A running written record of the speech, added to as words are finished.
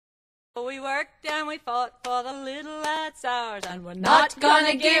We worked and we fought for the little lad's ours, and we're not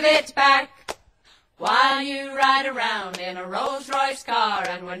gonna give it back. While you ride around in a Rolls-Royce car,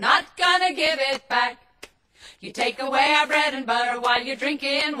 and we're not gonna give it back. You take away our bread and butter while you're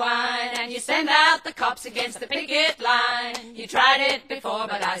drinking wine, and you send out the cops against the picket line. You tried it before,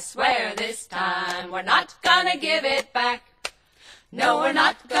 but I swear this time we're not gonna give it back. No, we're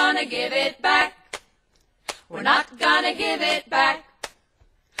not gonna give it back. We're not gonna give it back.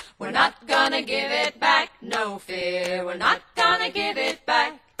 We're not gonna give it back, no fear, we're not gonna give it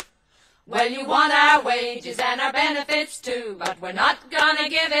back. Well, you want our wages and our benefits too, but we're not gonna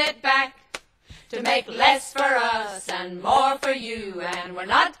give it back. To make less for us and more for you, and we're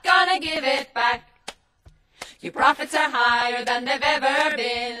not gonna give it back. Your profits are higher than they've ever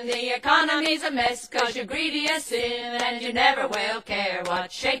been. The economy's a mess 'cause you're greedy as sin, and you never will care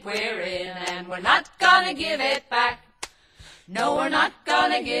what shape we're in, and we're not gonna give it back. No, we're not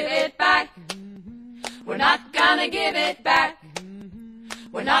gonna give it back. We're not gonna give it back.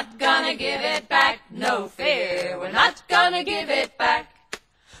 We're not gonna give it back, no fear. We're not gonna give it back.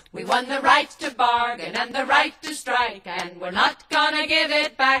 We won the right to bargain and the right to strike, and we're not gonna give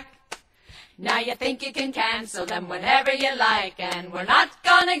it back. Now you think you can cancel them whenever you like, and we're not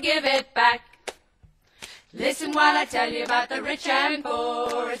gonna give it back. Listen while I tell you about the rich and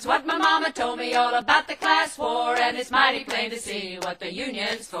poor. It's what my mama told me all about the class war, and it's mighty plain to see what the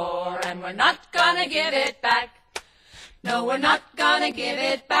union's for, and we're not gonna give it back. No, we're not gonna give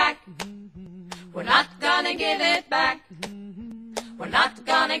it back. We're not gonna give it back. We're not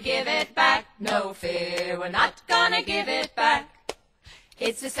gonna give it back, no fear, we're not gonna give it back.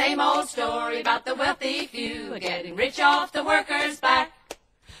 It's the same old story about the wealthy few getting rich off the workers' back.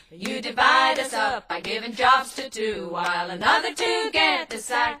 You divide us up by giving jobs to two, while another two get the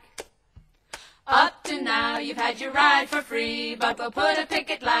sack. Up to now you've had your ride for free, but we'll put a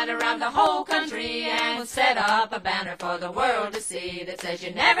picket line around the whole country, and we'll set up a banner for the world to see that says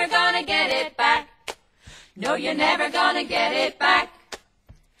you're never gonna get it back. No, you're never gonna get it back.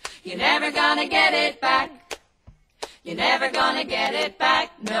 You're never gonna get it back. You're never gonna get it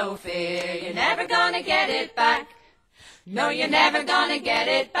back, no fear. You're never gonna get it back. No, you're never gonna get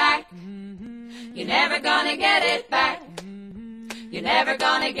it back. You're never gonna get it back. You're never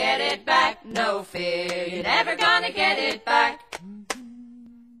gonna get it back, no fear. You're never gonna get it back.